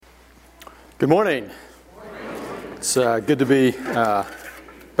Good morning. It's good to be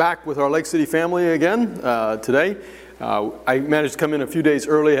back with our Lake City family again today. I managed to come in a few days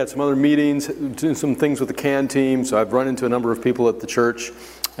early, had some other meetings, doing some things with the CAN team, so I've run into a number of people at the church,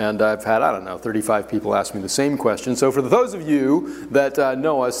 and I've had, 35 people ask me the same question. So for those of you that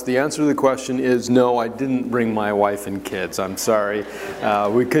know us, the answer to the question is no, I didn't bring my wife and kids. I'm sorry.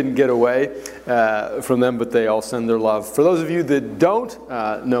 We couldn't get away from them, but they all send their love. For those of you that don't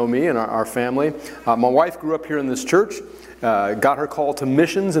know me and our family, my wife grew up here in this church. Got her call to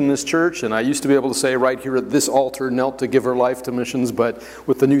missions in this church, and I used to be able to say right here at this altar, knelt to give her life to missions, but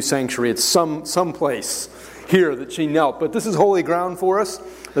with the new sanctuary, it's some place here that she knelt. But this is holy ground for us.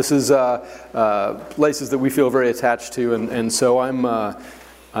 This is places that we feel very attached to, and so I'm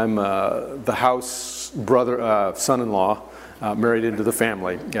the house brother, son-in-law. Married into the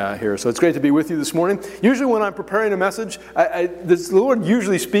family here. So it's great to be with you this morning. Usually when I'm preparing a message, the Lord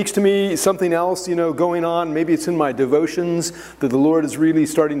usually speaks to me something else, going on. Maybe it's in my devotions that the Lord is really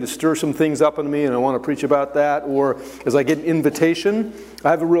starting to stir some things up in me and I want to preach about that. Or as I get an invitation, I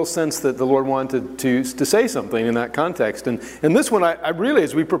have a real sense that the Lord wanted to say something in that context. And this one, I really,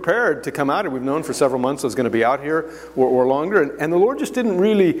 as we prepared to come out here, we've known for several months I was going to be out here or longer. And the Lord just didn't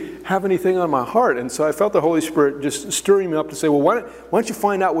really have anything on my heart. And so I felt the Holy Spirit just stirring me up to say, well, why don't you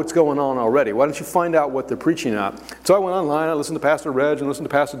find out what's going on already? Why don't you find out what they're preaching at? So I went online, I listened to Pastor Reg and listened to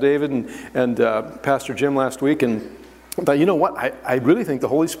Pastor David and Pastor Jim last week, and I thought, you know what? I really think the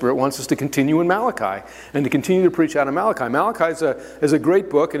Holy Spirit wants us to continue in Malachi and to continue to preach out of Malachi. Malachi is a great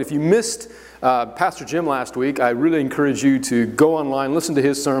book, and if you missed Pastor Jim last week, I really encourage you to go online, listen to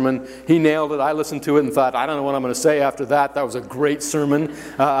his sermon. He nailed it. I listened to it and thought, I don't know what I'm going to say after that. That was a great sermon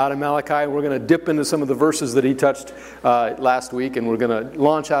out of Malachi. We're going to dip into some of the verses that he touched last week, and we're going to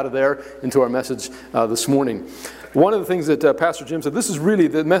launch out of there into our message this morning. One of the things that Pastor Jim said, this is really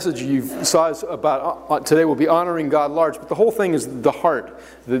the message you saw is about today will be honoring God large, but the whole thing is the heart,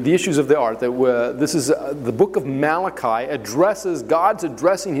 the issues of the heart. This is the book of Malachi addresses, God's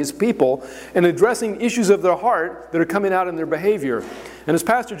addressing his people and addressing issues of their heart that are coming out in their behavior. And as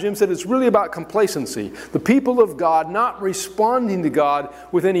Pastor Jim said, it's really about complacency. The people of God not responding to God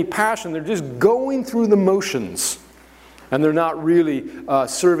with any passion. They're just going through the motions. And they're not really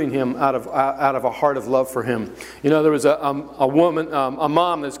serving him out of a heart of love for him. There was a woman, a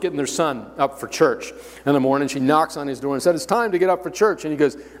mom that's getting their son up for church in the morning. She knocks on his door and said, "It's time to get up for church." And he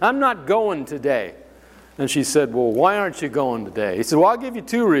goes, "I'm not going today." And she said, "Well, why aren't you going today?" He said, "Well, I'll give you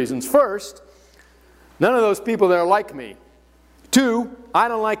two reasons. First, none of those people there like me. Two, I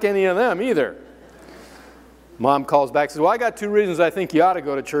don't like any of them either." Mom calls back and says, "Well, I got two reasons I think you ought to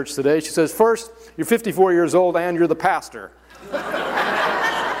go to church today." She says, "First, you're 54 years old and you're the pastor."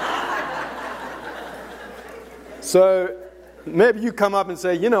 So maybe you come up and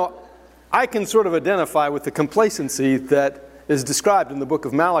say, I can sort of identify with the complacency that is described in the book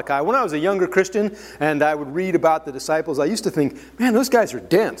of Malachi. When I was a younger Christian and I would read about the disciples, I used to think, man, those guys are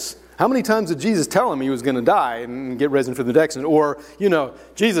dense. How many times did Jesus tell him he was going to die and get risen from the dead? Or,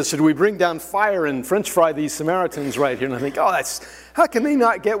 Jesus, should we bring down fire and French fry these Samaritans right here? And I think, how can they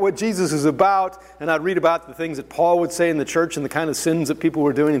not get what Jesus is about? And I'd read about the things that Paul would say in the church and the kind of sins that people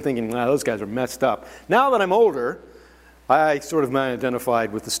were doing and thinking, those guys are messed up. Now that I'm older, I sort of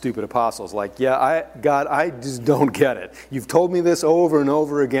identified with the stupid apostles. Like, God, I just don't get it. You've told me this over and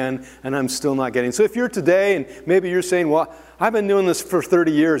over again, and I'm still not getting it. So if you're today, and maybe you're saying, well, I've been doing this for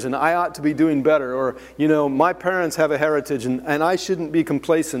 30 years, and I ought to be doing better. Or, my parents have a heritage, and I shouldn't be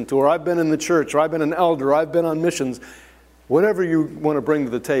complacent. Or I've been in the church, or I've been an elder, or I've been on missions. Whatever you want to bring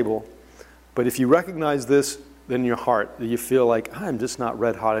to the table. But if you recognize this, in your heart, that you feel like, I'm just not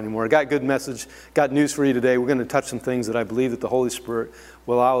red hot anymore. I got a good message, got news for you today. We're going to touch some things that I believe that the Holy Spirit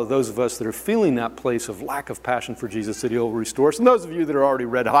will allow those of us that are feeling that place of lack of passion for Jesus, that He'll restore us. And those of you that are already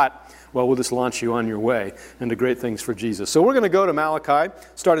red hot, well, we'll just launch you on your way into great things for Jesus. So we're going to go to Malachi,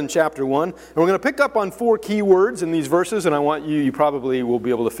 start in chapter 1, and we're going to pick up on 4 key words in these verses, and I want you probably will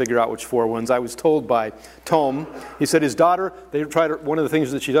be able to figure out which 4 ones. I was told by Tom, he said his daughter, one of the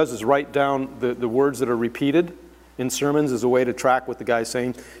things that she does is write down the words that are repeated in sermons as a way to track what the guy's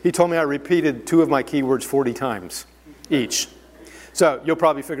saying. He told me I repeated 2 of my keywords 40 times each. So you'll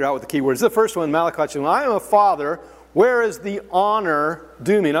probably figure out what the key words. The first one, Malachi, I am a father, where is the honor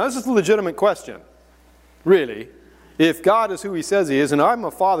due me? Now this is a legitimate question, really. If God is who He says He is, and I'm a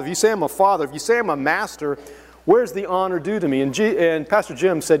father, if you say I'm a father, if you say I'm a master, where's the honor due to me? And Pastor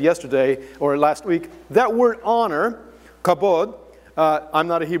Jim said yesterday, or last week, that word honor, kabod, I'm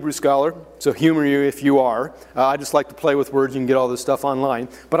not a Hebrew scholar, so humor you if you are. I just like to play with words. You can get all this stuff online.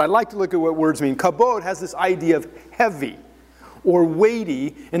 But I like to look at what words mean. Kabod has this idea of heavy or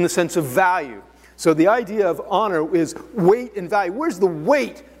weighty in the sense of value. So the idea of honor is weight and value. Where's the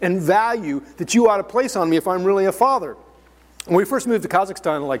weight and value that you ought to place on me if I'm really a father? When we first moved to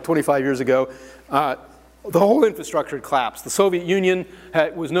Kazakhstan like 25 years ago, the whole infrastructure had collapsed. The Soviet Union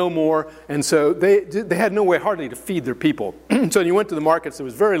was no more, and so they had no way hardly to feed their people. So when you went to the markets, there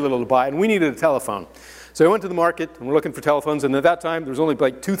was very little to buy, and we needed a telephone. So I went to the market, and we're looking for telephones, and at that time, there was only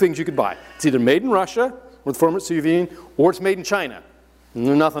like 2 things you could buy. It's either made in Russia, or the former Soviet Union, or it's made in China. And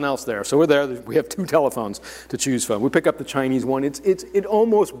there's nothing else there. So we're there. We have 2 telephones to choose from. We pick up the Chinese one. It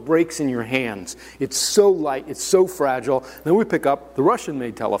almost breaks in your hands. It's so light. It's so fragile. Then we pick up the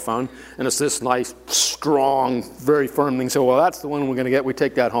Russian-made telephone, and it's this nice, strong, very firm thing. So, well, that's the one we're going to get. We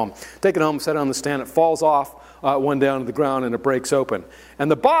take that home. Take it home, set it on the stand. It falls off one down to the ground, and it breaks open. And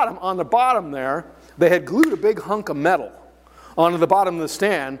on the bottom there, they had glued a big hunk of metal onto the bottom of the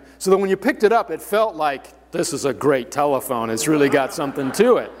stand, so that when you picked it up, it felt like, this is a great telephone. It's really got something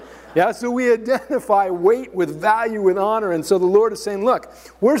to it. Yeah, so we identify weight with value with honor. And so the Lord is saying, look,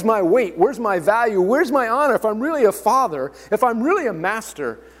 where's my weight? Where's my value? Where's my honor? If I'm really a father, if I'm really a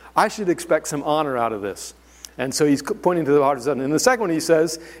master, I should expect some honor out of this. And so he's pointing to the heart of Son. And the second one he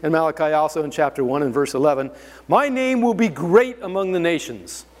says, in Malachi also in chapter 1 and verse 11, my name will be great among the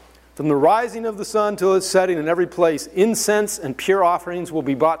nations. From the rising of the sun till its setting, in every place, incense and pure offerings will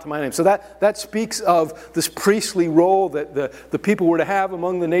be brought to my name. So that speaks of this priestly role that the people were to have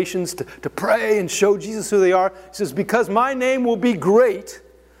among the nations to pray and show Jesus who they are. He says, because my name will be great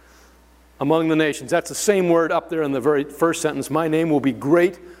among the nations. That's the same word up there in the very first sentence. My name will be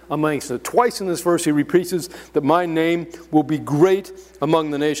great among the nations. Twice in this verse he repeats that my name will be great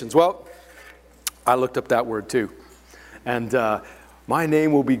among the nations. Well, I looked up that word too. And my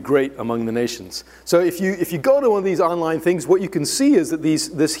name will be great among the nations. So if you go to one of these online things, what you can see is that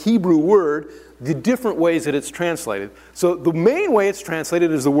this Hebrew word, the different ways that it's translated. So the main way it's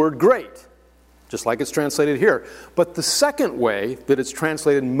translated is the word great, just like it's translated here. But the second way that it's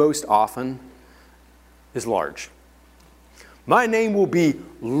translated most often is large. My name will be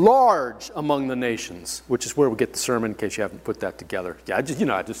large among the nations, which is where we get the sermon in case you haven't put that together. Yeah,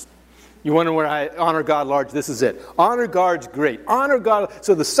 you wonder where I honor God large? This is it. Honor God's great. Honor God.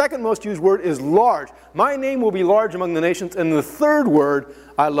 So the second most used word is large. My name will be large among the nations. And the third word,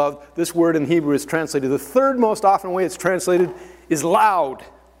 I love, this word in Hebrew is translated. The third most often way it's translated is loud.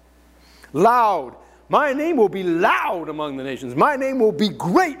 Loud. My name will be loud among the nations. My name will be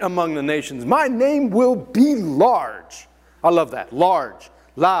great among the nations. My name will be large. I love that. Large,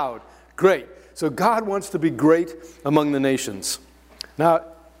 loud, great. So God wants to be great among the nations. Now,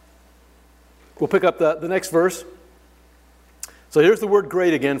 we'll pick up the next verse. So here's the word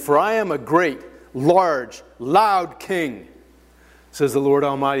great again. For I am a great, large, loud king, says the Lord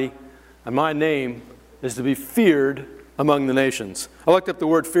Almighty, and my name is to be feared among the nations. I looked up the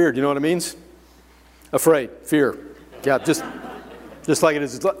word feared. You know what it means? Afraid, fear. Yeah, just like it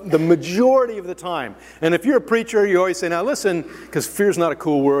is the majority of the time. And if you're a preacher, you always say, now listen, because fear's not a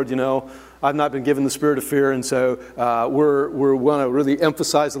cool word, you know. I've not been given the spirit of fear, and so we want to really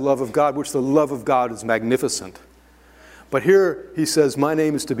emphasize the love of God, which the love of God is magnificent. But here he says, my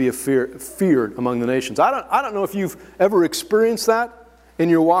name is to be feared among the nations. I don't know if you've ever experienced that in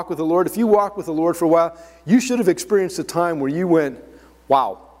your walk with the Lord. If you walk with the Lord for a while, you should have experienced a time where you went,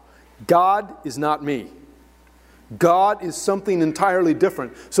 wow, God is not me. God is something entirely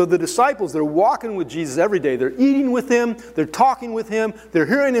different. So the disciples, they're walking with Jesus every day. They're eating with Him. They're talking with Him. They're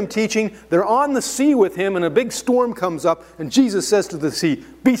hearing Him teaching. They're on the sea with Him, and a big storm comes up, and Jesus says to the sea,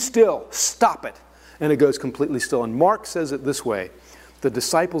 be still, stop it. And it goes completely still. And Mark says it this way. The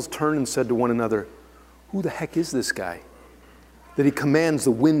disciples turned and said to one another, who the heck is this guy? That He commands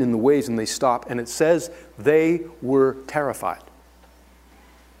the wind and the waves, and they stop. And it says they were terrified.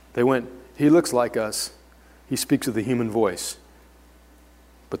 They went, He looks like us. He speaks with a human voice.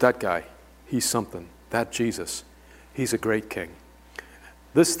 But that guy, he's something. That Jesus, he's a great king.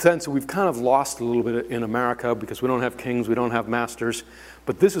 This sense we've kind of lost a little bit in America because we don't have kings, we don't have masters.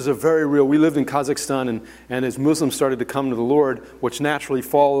 But this is a very real, we lived in Kazakhstan, and as Muslims started to come to the Lord, which naturally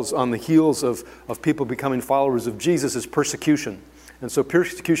falls on the heels of people becoming followers of Jesus, is persecution. And so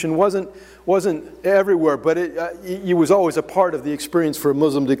persecution wasn't everywhere, but it was always a part of the experience for a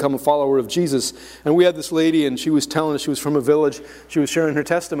Muslim to become a follower of Jesus. And we had this lady, and she was telling us she was from a village. She was sharing her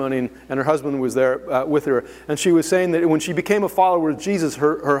testimony, and her husband was there with her. And she was saying that when she became a follower of Jesus,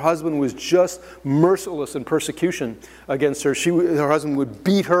 her husband was just merciless in persecution against her. Her husband would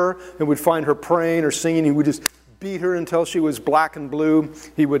beat her and would find her praying or singing. He would just beat her until she was black and blue.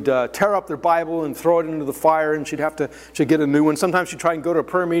 He would tear up their Bible and throw it into the fire, and she'd get a new one. Sometimes she'd try and go to a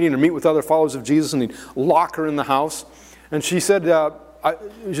prayer meeting or meet with other followers of Jesus, and he'd lock her in the house. And she said,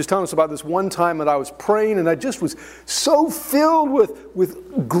 she was just telling us about this one time that I was praying, and I just was so filled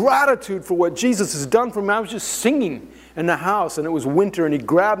with gratitude for what Jesus has done for me. I was just singing in the house, and it was winter, and he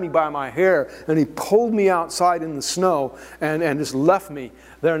grabbed me by my hair, and he pulled me outside in the snow, and just left me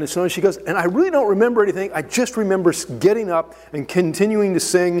there in the snow. And she goes, and I really don't remember anything. I just remember getting up and continuing to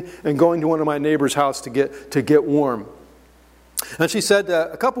sing and going to one of my neighbor's house to get warm. And she said,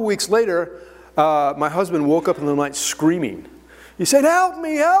 a couple weeks later, my husband woke up in the night screaming. He said, "Help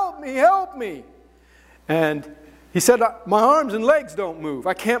me, help me, help me." And he said, "My arms and legs don't move.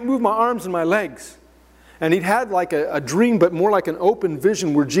 I can't move my arms and my legs." And he'd had like a dream, but more like an open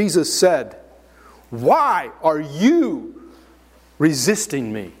vision where Jesus said, "Why are you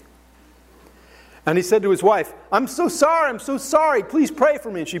resisting me?" And he said to his wife, I'm so sorry, please pray for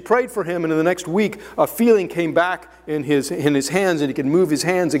me." And she prayed for him, and in the next week, a feeling came back in his hands, and he could move his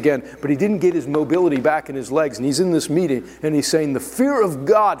hands again, but he didn't get his mobility back in his legs. And he's in this meeting, and he's saying, "The fear of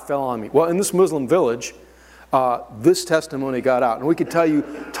God fell on me." Well, in this Muslim village, this testimony got out. And we could tell you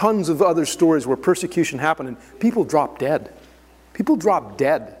tons of other stories where persecution happened, and people dropped dead. People dropped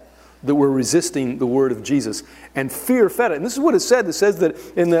dead that were resisting the word of Jesus. And fear fed it. And this is what it said. It says that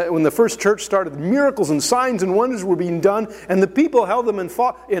when the first church started, miracles and signs and wonders were being done, and the people held them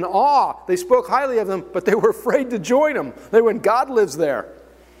in awe. They spoke highly of them, but they were afraid to join them. They went, God lives there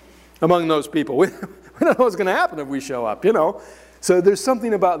among those people. We don't know what's going to happen if we show up, So there's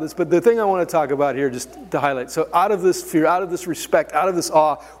something about this. But the thing I want to talk about here, just to highlight, so out of this fear, out of this respect, out of this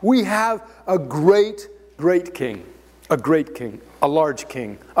awe, we have a great, great king. A great king, a large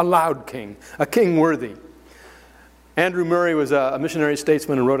king, a loud king, a king worthy. Andrew Murray was a missionary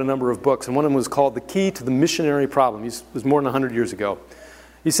statesman and wrote a number of books, and one of them was called The Key to the Missionary Problem. It was more than 100 years ago.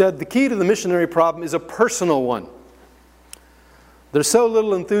 He said, the key to the missionary problem is a personal one. There's so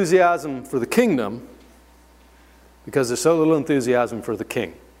little enthusiasm for the kingdom because there's so little enthusiasm for the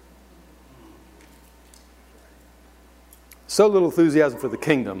king. So little enthusiasm for the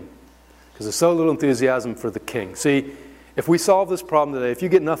kingdom because there's so little enthusiasm for the king. See, if we solve this problem today, if you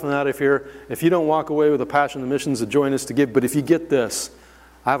get nothing out of here, if you don't walk away with a passion, the missions to join us to give, but if you get this,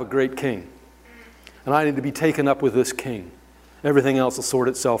 I have a great king. And I need to be taken up with this king. Everything else will sort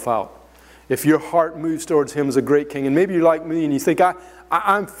itself out. If your heart moves towards him as a great king, and maybe you're like me and you think,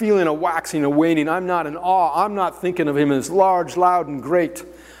 I'm feeling a waxing, a waning, I'm not in awe, I'm not thinking of him as large, loud, and great.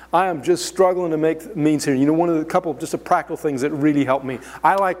 I am just struggling to make means here. One of the couple just of practical things that really help me.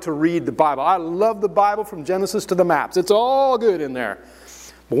 I like to read the Bible. I love the Bible from Genesis to the maps. It's all good in there.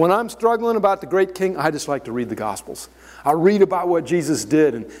 But when I'm struggling about the great king, I just like to read the Gospels. I read about what Jesus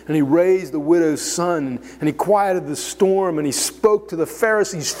did, and he raised the widow's son, and he quieted the storm, and he spoke to the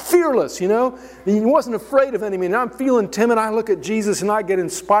Pharisees fearless, And he wasn't afraid of anything. And I'm feeling timid. I look at Jesus, and I get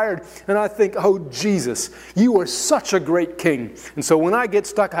inspired, and I think, oh, Jesus, you are such a great king. And so when I get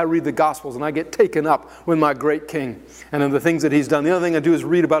stuck, I read the Gospels, and I get taken up with my great king and in the things that he's done. The other thing I do is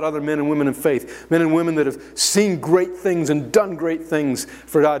read about other men and women in faith, men and women that have seen great things and done great things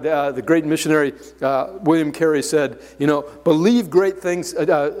for God. The great missionary William Carey said, believe great things,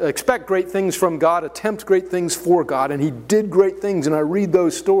 expect great things from God, attempt great things for God. And he did great things, and I read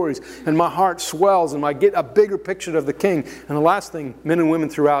those stories, and my heart swells, and I get a bigger picture of the king. And the last thing, men and women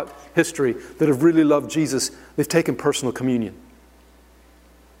throughout history that have really loved Jesus, they've taken personal communion.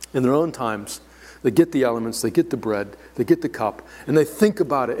 In their own times, they get the elements, they get the bread, they get the cup, and they think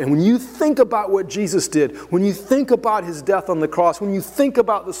about it. And when you think about what Jesus did, when you think about his death on the cross, when you think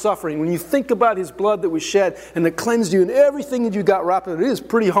about the suffering, when you think about his blood that was shed and that cleansed you and everything that you got wrapped in, it is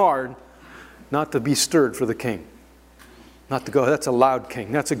pretty hard not to be stirred for the king. Not to go, that's a loud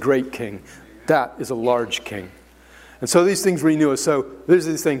king, that's a great king, that is a large king. And so these things renew us. So there's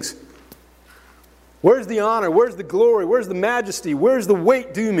these things. Where's the honor? Where's the glory? Where's the majesty? Where's the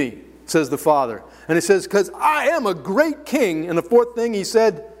weight due me? Says the Father. And it says, because I am a great king. And the fourth thing he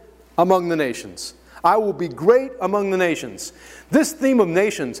said, among the nations. I will be great among the nations. This theme of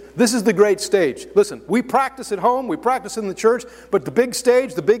nations, this is the great stage. Listen, we practice at home, we practice in the church, but the big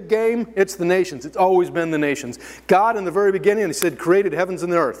stage, the big game, it's the nations. It's always been the nations. God in the very beginning, he said, created heavens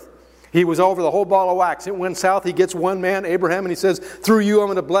and the earth. He was over the whole ball of wax. It went south. He gets one man, Abraham, and he says, through you I'm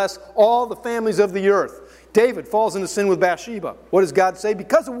going to bless all the families of the earth. David falls into sin with Bathsheba. What does God say?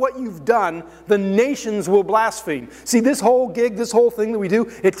 Because of what you've done, the nations will blaspheme. See, this whole gig, this whole thing that we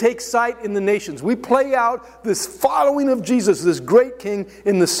do, it takes sight in the nations. We play out this following of Jesus, this great king,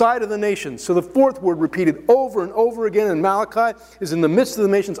 in the sight of the nations. So the fourth word repeated over and over again in Malachi is in the midst of the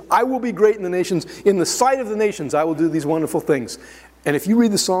nations. I will be great in the nations. In the sight of the nations, I will do these wonderful things. And if you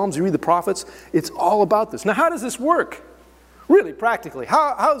read the Psalms, you read the prophets, it's all about this. Now, how does this work? Really, practically,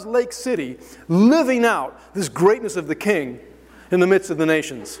 how's Lake City living out this greatness of the King in the midst of the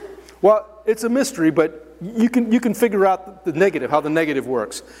nations? Well, it's a mystery, but you can figure out the negative, how the negative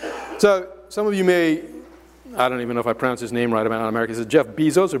works. So some of you may, I don't even know if I pronounce his name right about America. Is it Jeff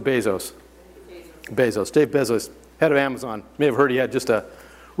Bezos or Bezos? Bezos. Dave Bezos, head of Amazon. You may have heard he had just a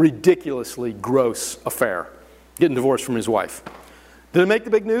ridiculously gross affair, getting divorced from his wife. Did it make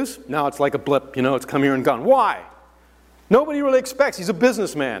the big news? No, it's like a blip. It's come here and gone. Why? Nobody really expects. He's a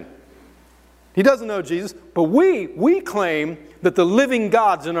businessman. He doesn't know Jesus. But we claim that the living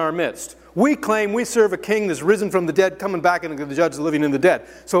God's in our midst. We claim we serve a king that's risen from the dead, coming back and to judge the living and the dead.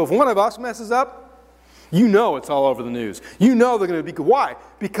 So if one of us messes up, it's all over the news. They're going to be good. Why?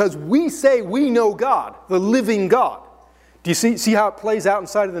 Because we say we know God, the living God. Do you see how it plays out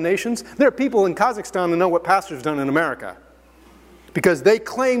inside of the nations? There are people in Kazakhstan that know what pastors done in America because they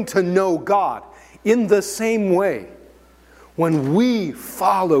claim to know God. In the same way, when we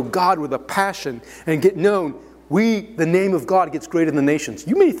follow God with a passion and get known, the name of God gets great in the nations.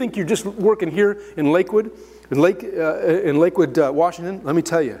 You may think you're just working here in Lakewood, Washington. Let me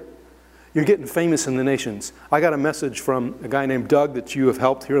tell you, you're getting famous in the nations. I got a message from a guy named Doug that you have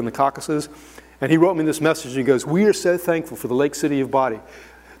helped here in the Caucasus. And he wrote me this message, and he goes, "We are so thankful for the Lake City of Body.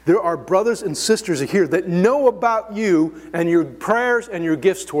 There are brothers and sisters here that know about you and your prayers and your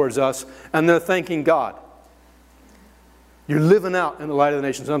gifts towards us, and they're thanking God. You're living out in the light of the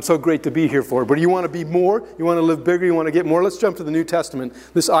nations. And I'm so great to be here for it. But you want to be more? You want to live bigger? You want to get more? Let's jump to the New Testament.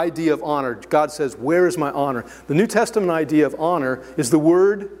 This idea of honor. God says, where is my honor? The New Testament idea of honor is the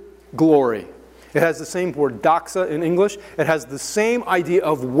word glory. It has the same word, doxa in English. It has the same idea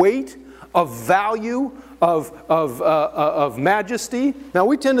of weight, of value, of majesty. Now,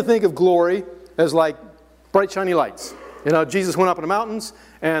 we tend to think of glory as like bright, shiny lights. Jesus went up in the mountains,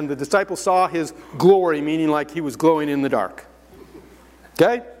 and the disciples saw his glory, meaning like he was glowing in the dark.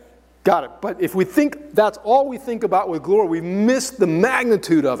 Okay? Got it. But if we think that's all we think about with glory, we miss the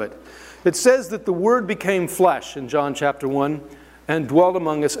magnitude of it. It says that the Word became flesh in John chapter 1 and dwelled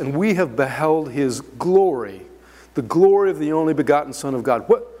among us, and we have beheld his glory, the glory of the only begotten Son of God.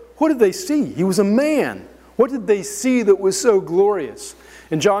 What did they see? He was a man. What did they see that was so glorious?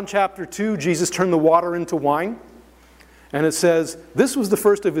 In John chapter 2, Jesus turned the water into wine. And it says, this was the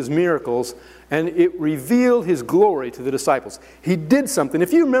first of his miracles, and it revealed his glory to the disciples. He did something.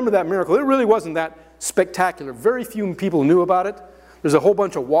 If you remember that miracle, it really wasn't that spectacular. Very few people knew about it. There's a whole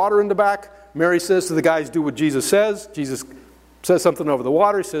bunch of water in the back. Mary says to the guys, do what Jesus says. Jesus says something over the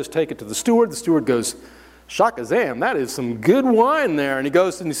water. He says, take it to the steward. The steward goes, Shakazam, that is some good wine there. And he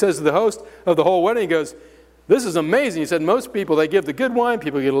goes and he says to the host of the whole wedding, he goes, this is amazing. He said, most people, they give the good wine.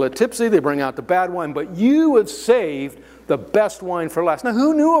 People get a little tipsy. They bring out the bad wine. But you have saved the best wine for last. Now,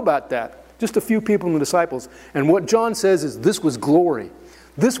 who knew about that? Just a few people in the disciples. And what John says is this was glory.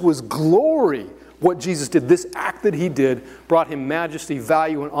 This was glory, what Jesus did. This act that he did brought him majesty,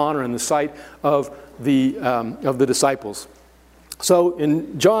 value, and honor in the sight of the disciples. So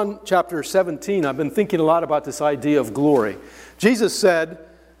in John chapter 17, I've been thinking a lot about this idea of glory. Jesus said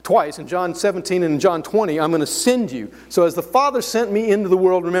twice, in John 17 and in John 20, I'm going to send you. So as the Father sent me into the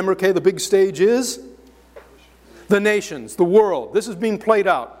world, remember, okay, the big stage is the nations, the world. This is being played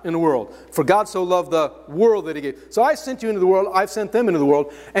out in the world. For God so loved the world that he gave. So I sent you into the world, I've sent them into the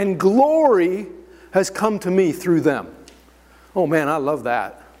world, and glory has come to me through them. Oh man, I love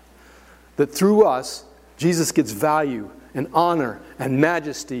that. That through us, Jesus gets value and honor and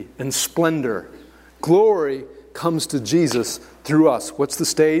majesty and splendor. Glory comes to Jesus through us. What's the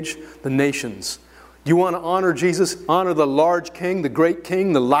stage? The nations. Do you want to honor Jesus? Honor the large king, the great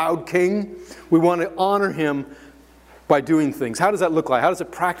king, the loud king. We want to honor him by doing things. How does that look like? How does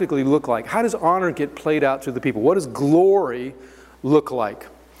it practically look like? How does honor get played out to the people? What does glory look like?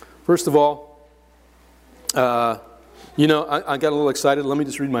 First of all, I got a little excited. Let me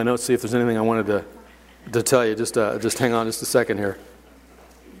just read my notes, see if there's anything I wanted to tell you. Just hang on just a second here.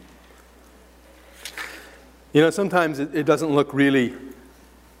 Sometimes it doesn't look really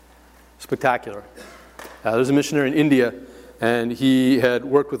spectacular. There's a missionary in India, and he had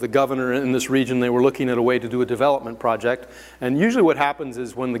worked with the governor in this region. They were looking at a way to do a development project. And usually what happens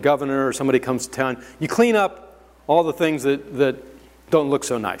is when the governor or somebody comes to town, you clean up all the things that don't look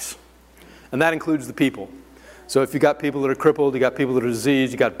so nice. And that includes the people. So if you got people that are crippled, you got people that are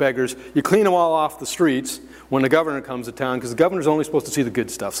diseased, you got beggars, you clean them all off the streets when the governor comes to town, because the governor's only supposed to see the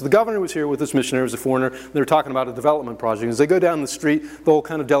good stuff. So the governor was here with this missionary, was a foreigner. They were talking about a development project. As they go down the street, the whole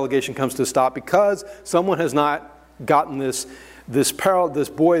kind of delegation comes to a stop because someone has not gotten this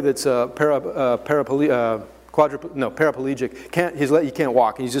boy that's paraplegic. He can't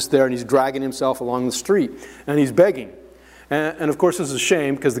walk. He's just there, and he's dragging himself along the street, and he's begging. And of course, this is a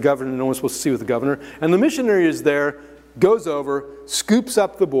shame because the governor, no one's supposed to see with the governor. And the missionary is there, goes over, scoops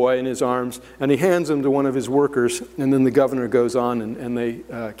up the boy in his arms, and he hands him to one of his workers. And then the governor goes on, and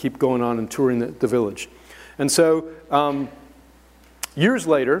they keep going on and touring the village. And so years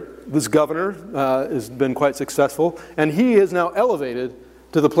later, this governor has been quite successful, and he is now elevated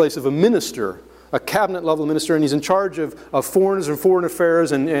to the place of a minister, a cabinet-level minister, and he's in charge of foreigners and foreign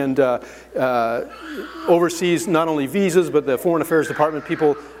affairs and oversees not only visas, but the foreign affairs department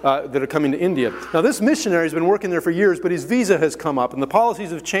people that are coming to India. Now, this missionary has been working there for years, but his visa has come up, and the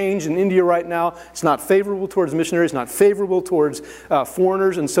policies have changed in India right now. It's not favorable towards missionaries, not favorable towards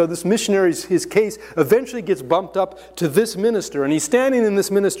foreigners, and so this missionary's, his case eventually gets bumped up to this minister, and he's standing in this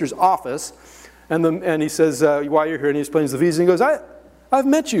minister's office, and he says, why you're here, and he explains the visa, and he goes, I've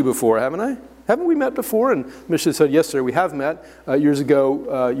met you before, haven't I? Haven't we met before? And the missionary said, yes, sir, we have met. Years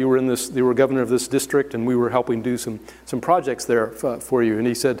ago, you were governor of this district, and we were helping do some projects there for you. And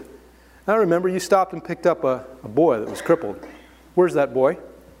he said, I remember you stopped and picked up a boy that was crippled. Where's that boy?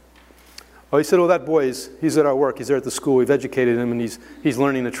 Oh, he said, well, that boy, he's at our work. He's there at the school. We've educated him, and he's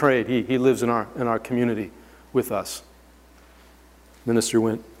learning a trade. He lives in our community with us. Minister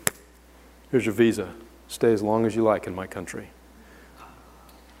went, here's your visa. Stay as long as you like in my country.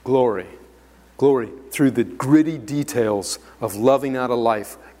 Glory through the gritty details of loving out a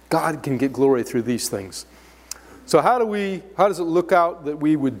life. God can get glory through these things. So how does it look out that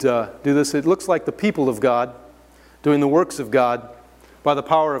we would do this? It looks like the people of God doing the works of God by the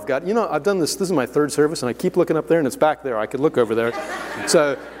power of God. You know, I've done this. This is my third service, and I keep looking up there, and it's back there. I could look over there.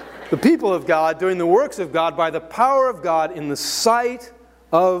 So the people of God doing the works of God by the power of God in the sight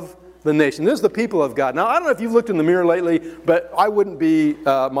of the nation. This is the people of God. Now, I don't know if you've looked in the mirror lately, but I wouldn't be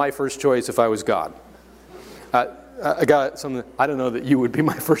my first choice if I was God. I got something. I don't know that you would be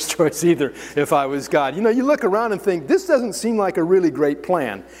my first choice either if I was God. You know, you look around and think, this doesn't seem like a really great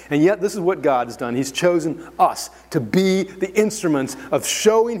plan. And yet, this is what God has done. He's chosen us to be the instruments of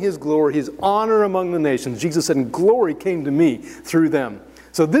showing His glory, His honor among the nations. Jesus said, and glory came to me through them.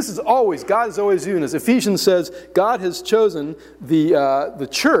 So this is always, God is always doing this. Ephesians says God has chosen the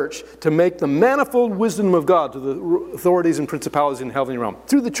church to make the manifold wisdom of God to the authorities and principalities in the heavenly realm.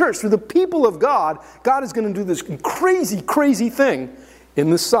 Through the church, through the people of God, God is going to do this crazy, crazy thing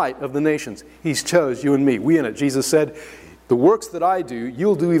in the sight of the nations. He's chose you and me. We in it. Jesus said, the works that I do,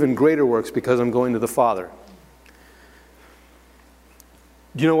 you'll do even greater works because I'm going to the Father.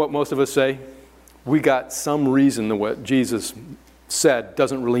 Do you know what most of us say? We got some reason that what Jesus said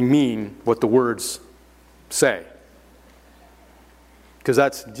doesn't really mean what the words say. Because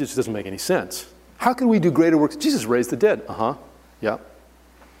that just doesn't make any sense. How can we do greater works? Jesus raised the dead. Yeah.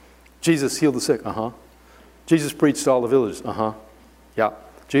 Jesus healed the sick. Jesus preached to all the villages. Yeah.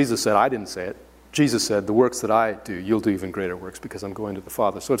 Jesus said, I didn't say it. Jesus said, the works that I do, you'll do even greater works because I'm going to the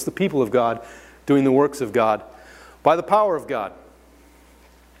Father. So it's the people of God doing the works of God by the power of God.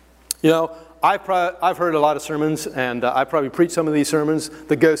 You know, I've heard a lot of sermons, and I probably preach some of these sermons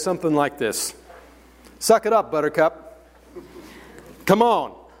that go something like this. Suck it up, Buttercup. Come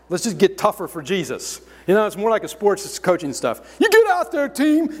on. Let's just get tougher for Jesus. You know, it's more like a sports coaching stuff. You get out there,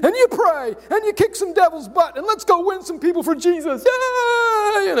 team, and you pray, and you kick some devil's butt, and let's go win some people for Jesus.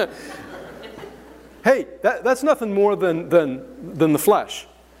 Yay! You know. Hey, that's nothing more than the flesh.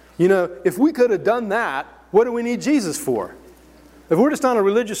 You know, if we could have done that, what do we need Jesus for? If we're just on a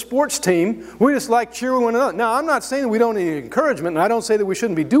religious sports team, we just like cheering one another. Now, I'm not saying that we don't need encouragement, and I don't say that we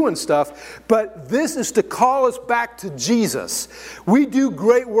shouldn't be doing stuff, but this is to call us back to Jesus. We do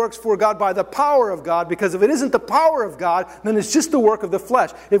great works for God by the power of God, because if it isn't the power of God, then it's just the work of the flesh.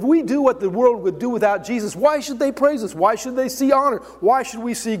 If we do what the world would do without Jesus, why should they praise us? Why should they see honor? Why should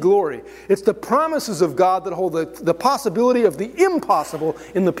we see glory? It's the promises of God that hold the possibility of the impossible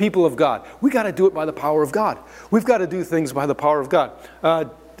in the people of God. We got to do it by the power of God. We've got to do things by the power of God.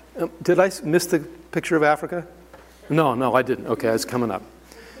 Did I miss the picture of Africa? No, I didn't. Okay, it's coming up.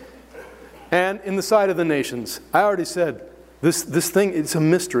 And in the sight of the nations, I already said, this thing, it's a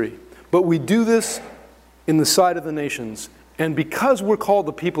mystery. But we do this in the sight of the nations. And because we're called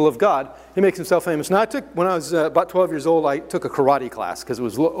the people of God, He makes Himself famous. Now, when I was about 12 years old, I took a karate class because it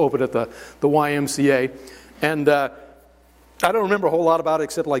was open at the YMCA. And I don't remember a whole lot about it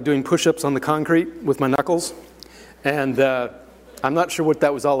except like doing push-ups on the concrete with my knuckles. And I'm not sure what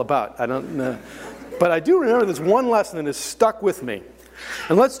that was all about. I don't know. But I do remember this one lesson that has stuck with me.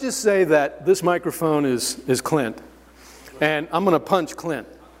 And let's just say that this microphone is Clint. And I'm going to punch Clint.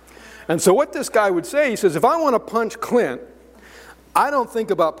 And so what this guy would say, he says, if I want to punch Clint, I don't think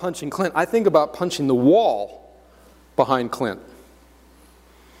about punching Clint. I think about punching the wall behind Clint.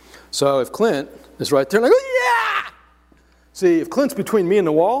 So if Clint is right there, and I go, yeah! See, if Clint's between me and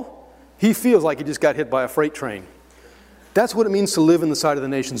the wall, he feels like he just got hit by a freight train. That's what it means to live in the sight of the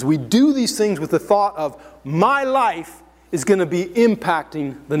nations. We do these things with the thought of, my life is going to be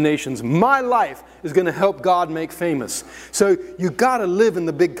impacting the nations. My life is going to help God make famous. So you've got to live in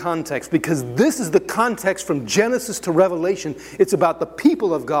the big context, because this is the context from Genesis to Revelation. It's about the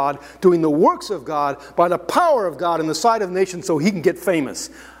people of God doing the works of God by the power of God in the sight of the nations so he can get famous.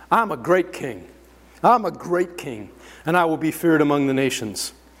 I'm a great king. I'm a great king, and I will be feared among the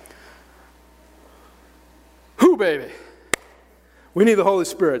nations. Whoo, baby. We need the Holy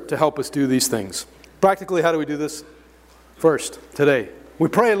Spirit to help us do these things. Practically, how do we do this? First, today, we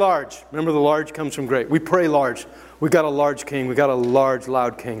pray large. Remember, the large comes from great. We pray large. We got a large king. We got a large,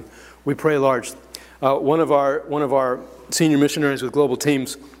 loud king. We pray large. One of our senior missionaries with Global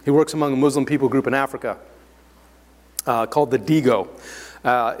Teams, he works among a Muslim people group in Africa called the Digo.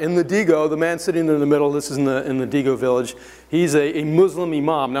 In the Digo, the man sitting in the middle, this is in the Digo village, he's a Muslim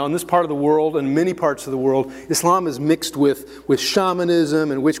imam. Now, in this part of the world, and many parts of the world, Islam is mixed with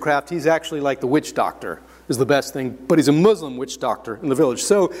shamanism and witchcraft. He's actually like the witch doctor, is the best thing, but he's a Muslim witch doctor in the village.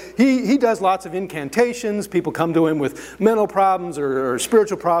 So he does lots of incantations. People come to him with mental problems or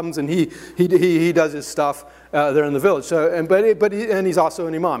spiritual problems, and he does his stuff there in the village. So, and he's also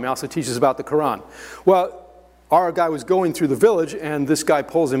an imam. He also teaches about the Quran. Well, our guy was going through the village, and this guy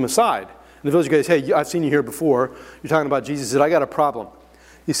pulls him aside. And the village guy says, hey, I've seen you here before. You're talking about Jesus. He said, I got a problem.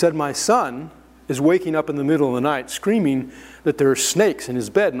 He said, my son is waking up in the middle of the night screaming that there are snakes in his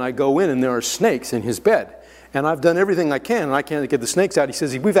bed. And I go in, and there are snakes in his bed. And I've done everything I can, and I can't get the snakes out. He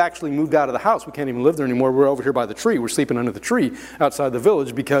says, we've actually moved out of the house. We can't even live there anymore. We're over here by the tree. We're sleeping under the tree outside the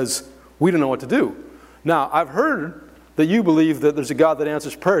village because we don't know what to do. Now, I've heard that you believe that there's a God that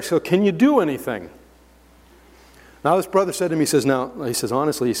answers prayers. So can you do anything? Now, this brother said to me,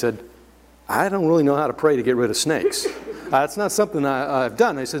 honestly, he said, I don't really know how to pray to get rid of snakes. It's not something I've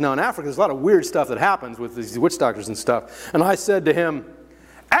done. He says, now in Africa, there's a lot of weird stuff that happens with these witch doctors and stuff. And I said to him,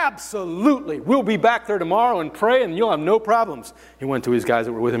 absolutely, we'll be back there tomorrow and pray, and you'll have no problems. He went to his guys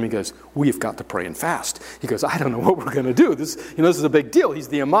that were with him. He goes, we've got to pray and fast. He goes, I don't know what we're going to do. This is a big deal. He's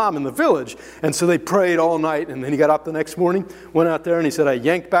the imam in the village. And so they prayed all night, and then he got up the next morning, went out there, and he said, I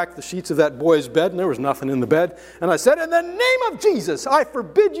yanked back the sheets of that boy's bed, and there was nothing in the bed. And I said, in the name of Jesus, I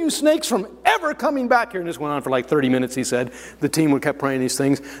forbid you snakes from ever coming back here. And this went on for like 30 minutes, he said. The team would kept praying these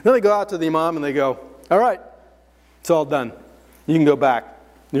things. Then they go out to the imam, and they go, all right, it's all done. You can go back.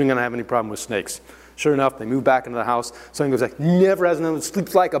 You're not going to have any problem with snakes. Sure enough, they move back into the house. Son goes back, never has another,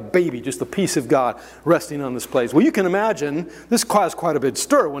 sleeps like a baby, just the peace of God resting on this place. Well, you can imagine this caused quite a bit of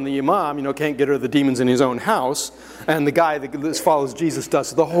stir when the imam, can't get rid of the demons in his own house, and the guy that follows Jesus does.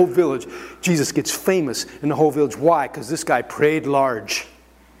 So the whole village, Jesus gets famous in the whole village. Why? Because this guy prayed large.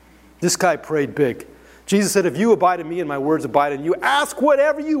 This guy prayed big. Jesus said, if you abide in me and my words abide in you, ask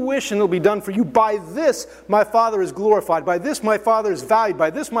whatever you wish and it'll be done for you. By this my Father is glorified. By this my Father is valued.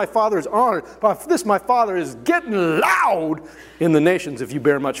 By this my Father is honored. By this my Father is getting loud in the nations if you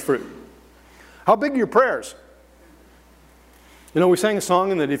bear much fruit. How big are your prayers? We sang a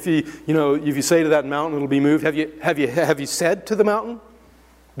song and that if you say to that mountain, it'll be moved. Have you said to the mountain,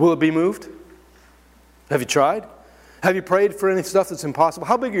 will it be moved? Have you tried? Have you prayed for any stuff that's impossible?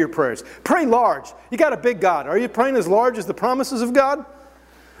 How big are your prayers? Pray large. You got a big God. Are you praying as large as the promises of God?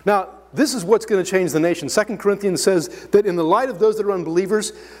 Now, this is what's going to change the nation. 2 Corinthians says that in the light of those that are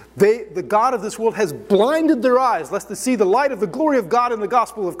unbelievers, the God of this world has blinded their eyes, lest they see the light of the glory of God in the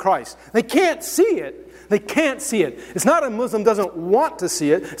gospel of Christ. They can't see it. They can't see it. It's not a Muslim doesn't want to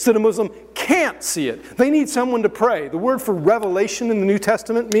see it. It's that a Muslim can't see it. They need someone to pray. The word for revelation in the New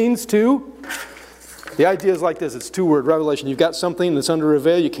Testament means to... The idea is like this. It's two-word, revelation. You've got something that's under a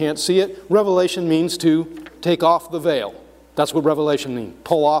veil. You can't see it. Revelation means to take off the veil. That's what revelation means.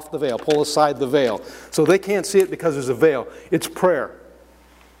 Pull off the veil. Pull aside the veil. So they can't see it because there's a veil. It's prayer.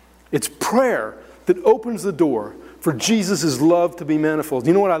 It's prayer that opens the door for Jesus' love to be manifold.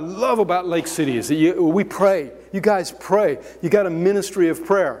 You know what I love about Lake City is that we pray. You guys pray. You got a ministry of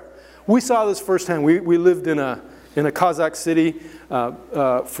prayer. We saw this firsthand. We lived in a Kazakh city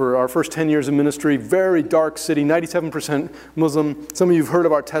for our first 10 years of ministry. Very dark city, 97% Muslim. Some of you have heard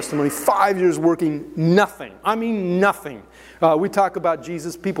of our testimony. 5 years working, nothing. I mean nothing. We talk about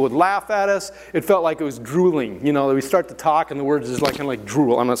Jesus. People would laugh at us. It felt like it was drooling. We start to talk and the words is kind of like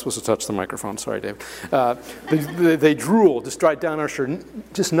drool. I'm not supposed to touch the microphone. Sorry, Dave. They drool just right down our shirt.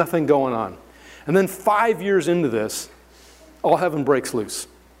 Just nothing going on. And then 5 years into this, all heaven breaks loose.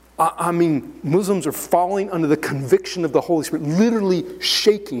 I mean, Muslims are falling under the conviction of the Holy Spirit, literally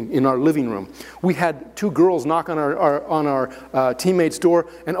shaking in our living room. We had 2 girls knock on our teammate's door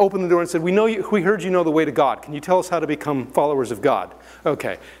and open the door and said, we heard you know the way to God. Can you tell us how to become followers of God?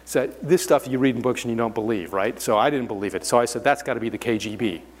 Okay, so this stuff you read in books and you don't believe, right? So I didn't believe it. So I said, that's got to be the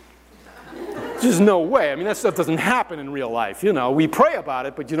KGB. There's no way. I mean, that stuff doesn't happen in real life. You know, we pray about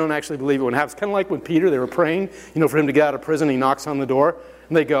it, but you don't actually believe it when it happens. Kind of like when Peter, they were praying, for him to get out of prison. He knocks on the door,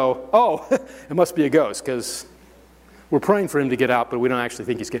 and they go, oh, it must be a ghost, because we're praying for him to get out, but we don't actually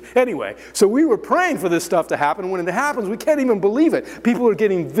think he's getting... Anyway, so we were praying for this stuff to happen. When it happens, we can't even believe it. People are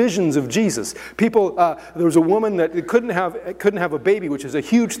getting visions of Jesus. People, there was a woman that couldn't have a baby, which is a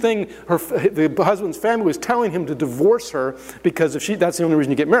huge thing. The husband's family was telling him to divorce her because that's the only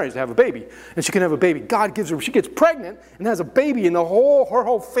reason you get married, is to have a baby. And she can have a baby. God gives her... She gets pregnant and has a baby, and her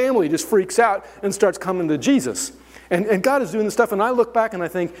whole family just freaks out and starts coming to Jesus. And God is doing this stuff, and I look back and I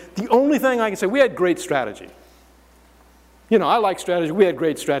think, the only thing I can say, we had great strategy. I like strategy. We had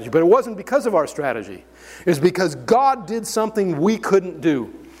great strategy. But it wasn't because of our strategy. It was because God did something we couldn't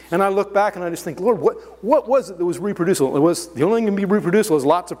do. And I look back and I just think, Lord, what was it that was reproducible? The only thing that can be reproducible is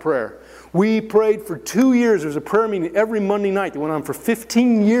lots of prayer. We prayed for 2 years. There was a prayer meeting every Monday night that went on for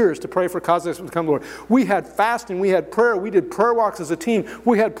 15 years to pray for Kazakhstan to come to the Lord. We had fasting. We had prayer. We did prayer walks as a team.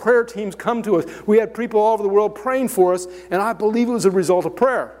 We had prayer teams come to us. We had people all over the world praying for us. And I believe it was a result of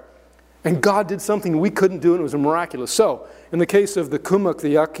prayer. And God did something we couldn't do, and it was miraculous. So, in the case of the Kumuk, the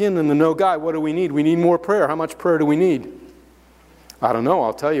Yakin, and the Nogai, what do we need? We need more prayer. How much prayer do we need? I don't know.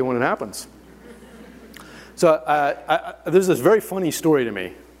 I'll tell you when it happens. So, there's this very funny story to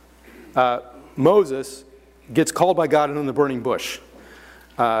me. Moses gets called by God in the burning bush.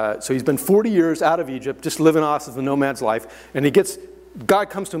 So he's been 40 years out of Egypt, just living off of the nomad's life, and God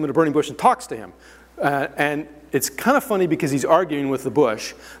comes to him in a burning bush and talks to him. And it's kind of funny because he's arguing with the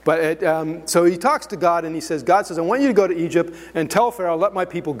bush. But so he talks to God and God says, I want you to go to Egypt and tell Pharaoh, let my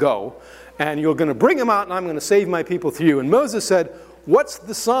people go. And you're going to bring them out and I'm going to save my people through you. And Moses said, what's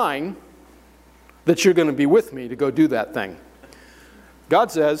the sign that you're going to be with me to go do that thing?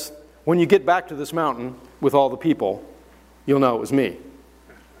 God says, when you get back to this mountain with all the people, you'll know it was me.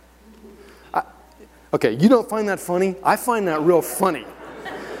 Okay, you don't find that funny? I find that real funny.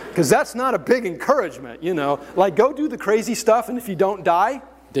 Because that's not a big encouragement, Like, go do the crazy stuff, and if you don't die,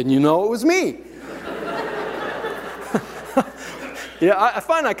 then you know it was me. Yeah, I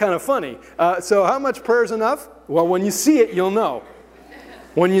find that kind of funny. So how much prayer is enough? Well, when you see it, you'll know.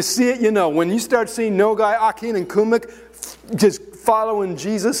 When you see it, you know. When you start seeing Nogai, Akin, and Kumuk just following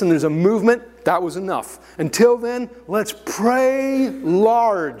Jesus, and there's a movement, that was enough. Until then, let's pray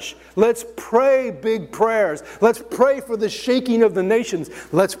large. Let's pray big prayers. Let's pray for the shaking of the nations.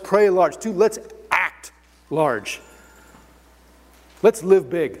 Let's pray large. Too, let's act large. Let's live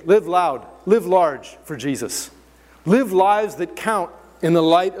big, live loud, live large for Jesus. Live lives that count in the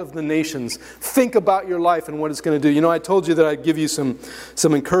light of the nations. Think about your life and what it's going to do. I told you that I'd give you some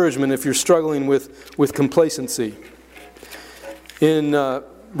encouragement if you're struggling with complacency. In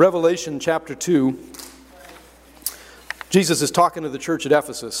Revelation chapter 2, Jesus is talking to the church at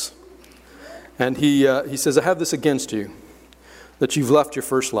Ephesus. And he says, I have this against you, that you've left your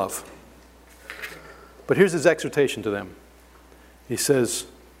first love. But here's his exhortation to them. He says,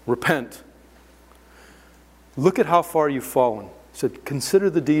 repent. Look at how far you've fallen. He said, consider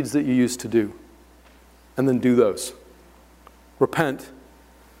the deeds that you used to do, and then do those. Repent.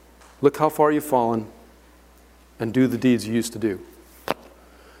 Look how far you've fallen, and do the deeds you used to do.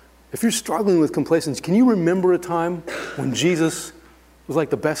 If you're struggling with complacency, can you remember a time when Jesus was like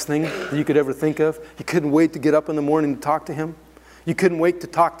the best thing that you could ever think of? You couldn't wait to get up in the morning to talk to him. You couldn't wait to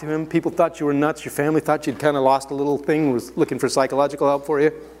talk to him. People thought you were nuts. Your family thought you'd kind of lost a little thing, was looking for psychological help for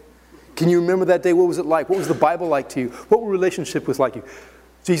you. Can you remember that day? What was it like? What was the Bible like to you? What were relationship was like you?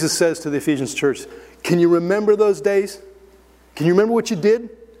 Jesus says to the Ephesians church, can you remember those days? Can you remember what you did?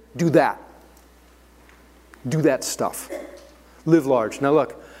 Do that. Do that stuff. Live large. Now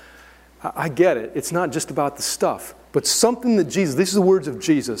look, I get it. It's not just about the stuff, but something that Jesus, these are the words of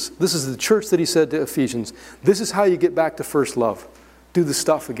Jesus. This is the church that he said to Ephesians. This is how you get back to first love. Do the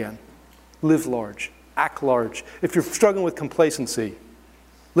stuff again. Live large. Act large. If you're struggling with complacency,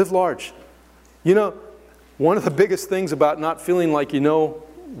 live large. One of the biggest things about not feeling like you know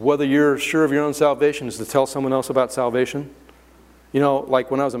whether you're sure of your own salvation is to tell someone else about salvation. Like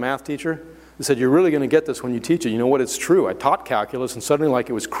when I was a math teacher, they said, you're really going to get this when you teach it. You know what? It's true. I taught calculus, and suddenly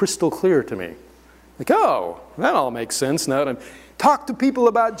it was crystal clear to me. Like, oh, that all makes sense now. Talk to people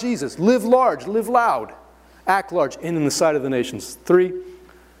about Jesus. Live large. Live loud. Act large. And in the sight of the nations. 3,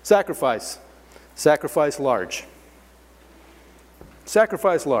 sacrifice. Sacrifice large.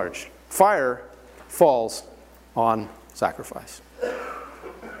 Sacrifice large. Fire falls on sacrifice.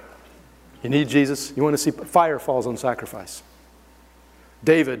 You need Jesus? You want to see fire falls on sacrifice.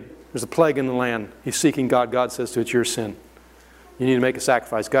 David, there's a plague in the land. He's seeking God. God says to it, it's your sin. You need to make a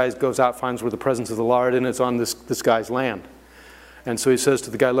sacrifice. Guy goes out, finds where the presence of the Lord is, and it's on this guy's land. And so he says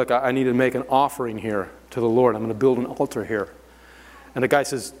to the guy, look, I need to make an offering here to the Lord. I'm going to build an altar here. And the guy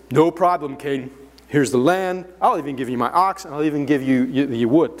says, no problem, king. Here's the land. I'll even give you my ox, and I'll even give you the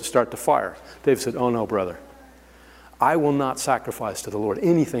wood to start the fire. David said, oh no, brother. I will not sacrifice to the Lord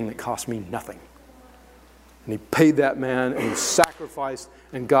anything that costs me nothing. And he paid that man, and he sacrificed,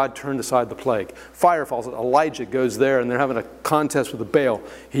 and God turned aside the plague. Fire falls. Elijah goes there, and they're having a contest with the Baal.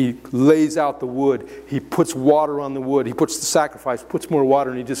 He lays out the wood. He puts water on the wood. He puts the sacrifice, puts more water,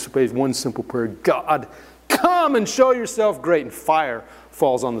 and he just prays one simple prayer. God, come and show yourself great. And fire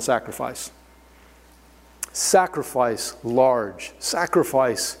falls on the sacrifice. Sacrifice large.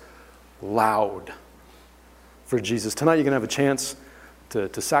 Sacrifice loud for Jesus. Tonight you're going to have a chance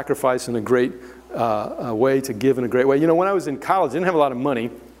to sacrifice in a great way, to give in a great way. You know, when I was in college, I didn't have a lot of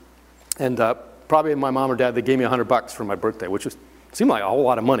money. And probably my mom or dad, they gave me $100 for my birthday, which seemed like a whole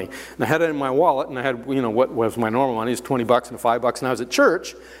lot of money. And I had it in my wallet, and I had, you know, what was my normal money, is $20 and $5. And I was at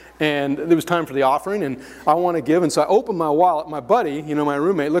church, and it was time for the offering, and I want to give. And so I opened my wallet. My buddy, you know, my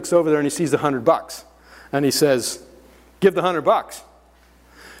roommate, looks over there, and he sees the $100. And he says, give the $100.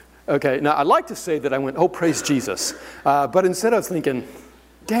 Okay, now I'd like to say that I went, oh, praise Jesus. But instead I was thinking,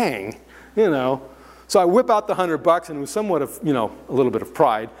 dang, you know. So I whip out the $100, and it was somewhat of, you know, a little bit of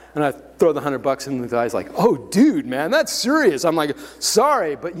pride. And I throw the $100 in, and the guy's like, oh, dude, man, that's serious. I'm like,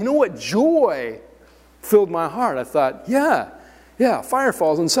 sorry, but you know what? Joy filled my heart. I thought, yeah, fire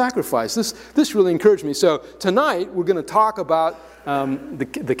falls on sacrifice. This really encouraged me. So tonight we're going to talk about,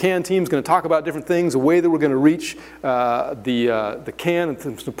 the CAN team's going to talk about different things, a way that we're going to reach the CAN,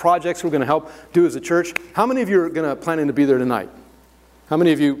 and some projects we're going to help do as a church. How many of you are going to planning to be there tonight? How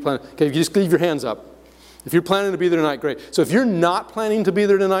many of you plan? Okay, you just leave your hands up. If you're planning to be there tonight, great. So if you're not planning to be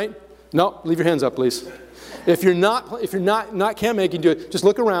there tonight, no, leave your hands up, please. If you're not can't make it, do it. Just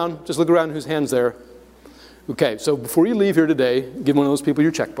look around. Just look around whose hand's there. Okay, so before you leave here today, give one of those people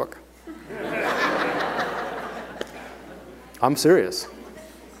your checkbook. I'm serious.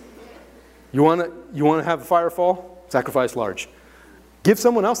 You want to have a fire fall? Sacrifice large. Give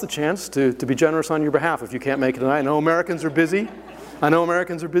someone else the chance to be generous on your behalf if you can't make it tonight. I know Americans are busy,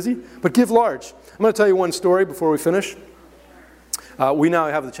 but give large. I'm going to tell you one story before we finish. We now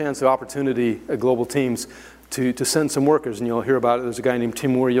have the chance, the opportunity at Global Teams to send some workers, and you'll hear about it. There's a guy named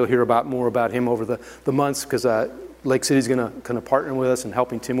Timur. You'll hear more about him over the months, because Lake City's going to kind of partner with us in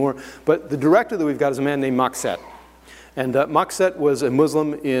helping Timur. But the director that we've got is a man named Maqsad. And Maqsad was a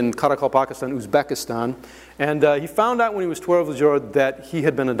Muslim in Karakalpakstan, Uzbekistan. And he found out when he was 12 years old that he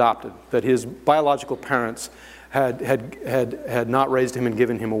had been adopted, that his biological parents had not raised him and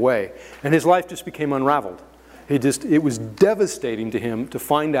given him away. And his life just became unraveled. It was devastating to him to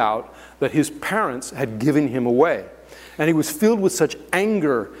find out that his parents had given him away. And he was filled with such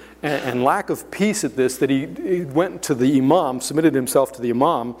anger and lack of peace at this that he went to the imam, submitted himself to the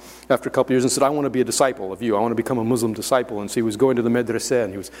imam after a couple of years and said, I want to be a disciple of you. I want to become a Muslim disciple. And so he was going to the madrasah,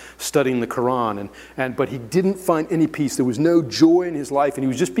 and he was studying the Quran. But he didn't find any peace. There was no joy in his life, and he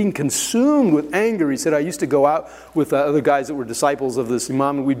was just being consumed with anger. He said, I used to go out with other guys that were disciples of this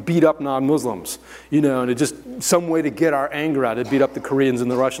imam, and we'd beat up non-Muslims, you know, and it just some way to get our anger out. It'd beat up the Koreans and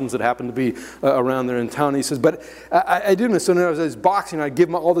the Russians that happened to be around there in town. And he says, but I didn't. So when I was boxing, I'd give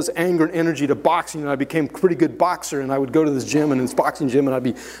him all this anger and energy to boxing, and I became a pretty good boxer, and I would go to this gym, and this boxing gym, and I'd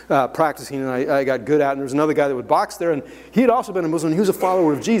be practicing, and I got good at it. And there was another guy that would box there, and he had also been a Muslim, and he was a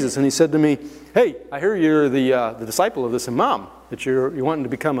follower of Jesus. And he said to me, hey, I hear you're the disciple of this imam, that you're wanting to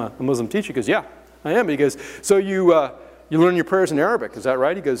become a Muslim teacher. He goes, yeah, I am. He goes, so you learn your prayers in Arabic, is that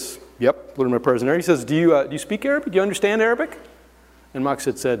right? He goes, yep, learn my prayers in Arabic. He says, do you speak Arabic? Do you understand Arabic? And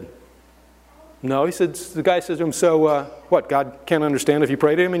Maqsad said, no. He said, the guy says to him, so what, God can't understand if you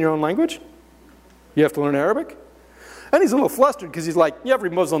pray to him in your own language? You have to learn Arabic? And he's a little flustered, because he's like, yeah, every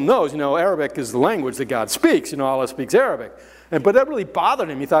Muslim knows, you know, Arabic is the language that God speaks. You know, Allah speaks Arabic. But that really bothered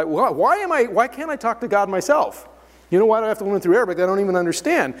him. He thought, well, why can't I talk to God myself? You know, why do I have to learn through Arabic? I don't even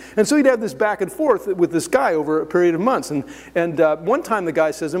understand. And so he'd have this back and forth with this guy over a period of months. And one time the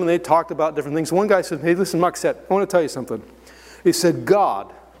guy says to him, and they talked about different things. One guy said, hey, listen, Maqsad, I want to tell you something. He said,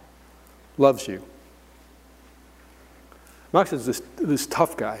 God loves you. Maqsad's this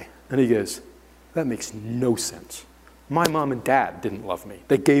tough guy. And he goes, that makes no sense. My mom and dad didn't love me.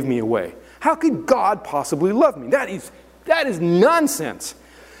 They gave me away. How could God possibly love me? That is nonsense.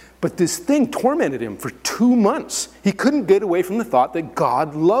 But this thing tormented him for 2 months. He couldn't get away from the thought that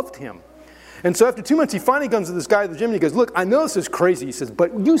God loved him. And so after 2 months, he finally comes to this guy at the gym and he goes, look, I know this is crazy. He says,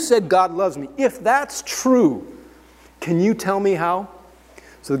 but you said God loves me. If that's true, can you tell me how?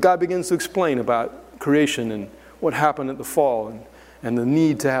 So the guy begins to explain about creation and what happened at the fall and the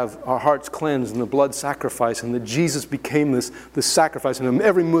need to have our hearts cleansed and the blood sacrifice, and that Jesus became this sacrifice. And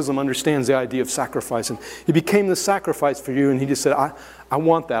every Muslim understands the idea of sacrifice. And he became the sacrifice for you. And he just said, I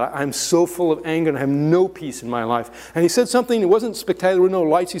want that. I'm so full of anger and I have no peace in my life. And he said something, it wasn't spectacular, there were no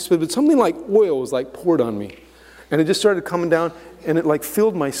lights, he said, but something like oil was like poured on me. And it just started coming down and it like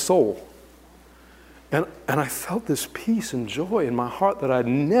filled my soul. And I felt this peace and joy in my heart that I'd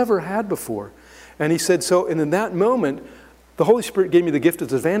never had before. And he said, and in that moment, the Holy Spirit gave me the gift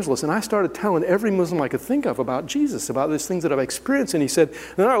as evangelist, and I started telling every Muslim I could think of about Jesus, about these things that I've experienced. And he said,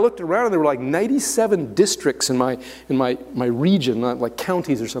 and then I looked around, and there were like 97 districts in my region, not like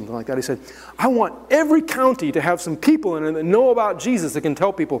counties or something like that. He said, I want every county to have some people in it that know about Jesus that can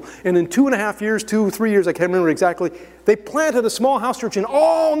tell people. And in 2.5 years, 3 years, I can't remember exactly, they planted a small house church in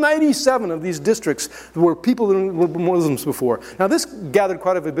all 97 of these districts where people were Muslims before. Now this gathered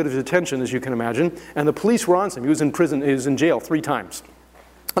quite a bit of attention, as you can imagine, and the police were on him. He was in prison, he was in jail 3 times.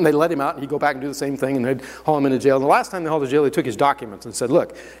 And they let him out, and he'd go back and do the same thing, and they'd haul him into jail. And the last time they hauled him to jail, they took his documents and said,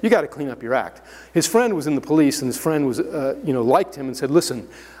 look, you got to clean up your act. His friend was in the police, and his friend was, liked him and said, listen,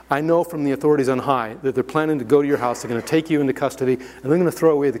 I know from the authorities on high that they're planning to go to your house, they're going to take you into custody, and they're going to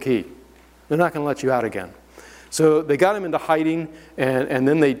throw away the key. They're not going to let you out again. So they got him into hiding, and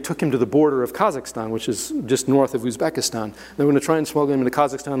then they took him to the border of Kazakhstan, which is just north of Uzbekistan. They were going to try and smuggle him into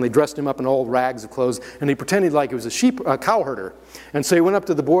Kazakhstan. They dressed him up in old rags of clothes, and he pretended like he was a cow herder. And so he went up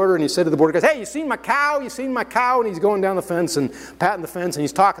to the border, and he said to the border guards, hey, you seen my cow? You seen my cow? And he's going down the fence and patting the fence, and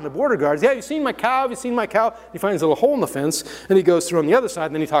he's talking to the border guards. Yeah, you seen my cow? Have you seen my cow? He finds a little hole in the fence, and he goes through on the other side,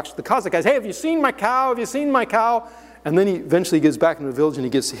 and then he talks to the Kazakh guys. Hey, have you seen my cow? Have you seen my cow? And then he eventually gets back into the village and he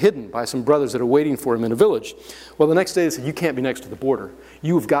gets hidden by some brothers that are waiting for him in a village. Well, the next day they said, you can't be next to the border.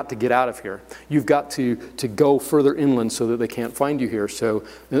 You've got to get out of here. You've got to go further inland so that they can't find you here. So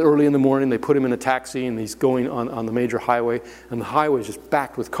early in the morning they put him in a taxi and he's going on the major highway, and the highway is just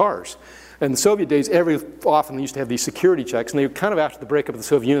packed with cars. In the Soviet days, every often they used to have these security checks, and they kind of after the breakup of the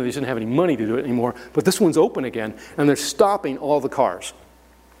Soviet Union, they didn't have any money to do it anymore. But this one's open again, and they're stopping all the cars.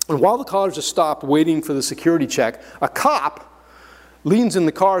 And while the cars are stopped waiting for the security check, a cop leans in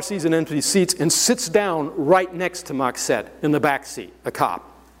the car, sees an empty seats, and sits down right next to Maqsed in the back seat, a cop.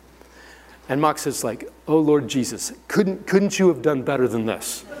 And Maqsed's like, oh, Lord Jesus, couldn't you have done better than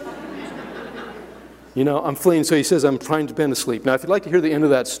this? I'm fleeing. So he says, I'm trying to bend to sleep. Now, if you'd like to hear the end of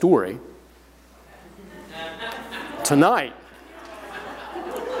that story, tonight,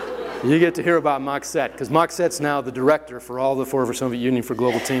 you get to hear about Maqsed, because Maqsed's now the director for all the Forever Soviet Union for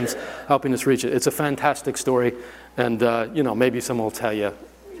Global Teams, helping us reach it. It's a fantastic story, and maybe someone will tell you.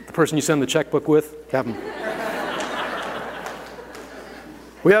 The person you send the checkbook with, have him.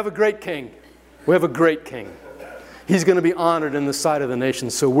 We have a great king. We have a great king. He's going to be honored in the sight of the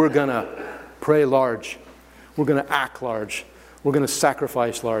nations, so we're going to pray large. We're going to act large. We're going to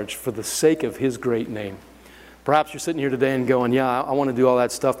sacrifice large for the sake of his great name. Perhaps you're sitting here today and going, yeah, I want to do all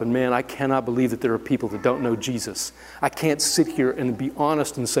that stuff, but man, I cannot believe that there are people that don't know Jesus. I can't sit here and be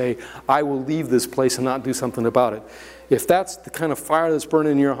honest and say, I will leave this place and not do something about it. If that's the kind of fire that's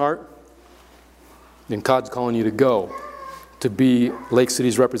burning in your heart, then God's calling you to go, to be Lake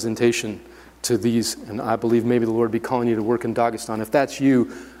City's representation to these, and I believe maybe the Lord will be calling you to work in Dagestan. If that's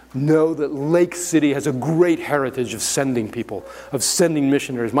you, know that Lake City has a great heritage of sending people, of sending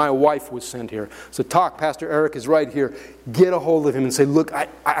missionaries. My wife was sent here. So Pastor Eric is right here. Get a hold of him and say, look,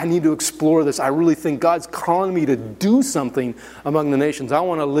 I need to explore this. I really think God's calling me to do something among the nations. I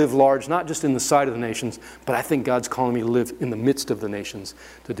want to live large, not just in the sight of the nations, but I think God's calling me to live in the midst of the nations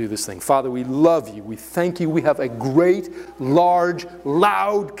to do this thing. Father, we love you. We thank you. We have a great, large,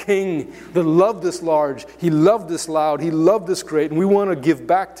 loud King that loved us large. He loved us loud. He loved us great. And we want to give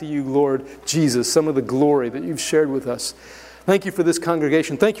back to you, Lord Jesus, some of the glory that you've shared with us. Thank you for this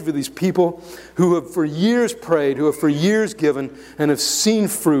congregation. Thank you for these people who have for years prayed, who have for years given, and have seen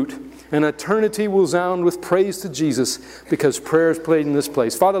fruit. And eternity will resound with praise to Jesus because prayer is prayed in this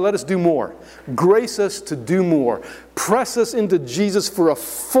place. Father, let us do more. Grace us to do more. Press us into Jesus for a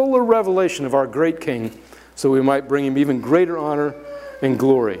fuller revelation of our great King so we might bring him even greater honor and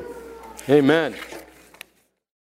glory. Amen.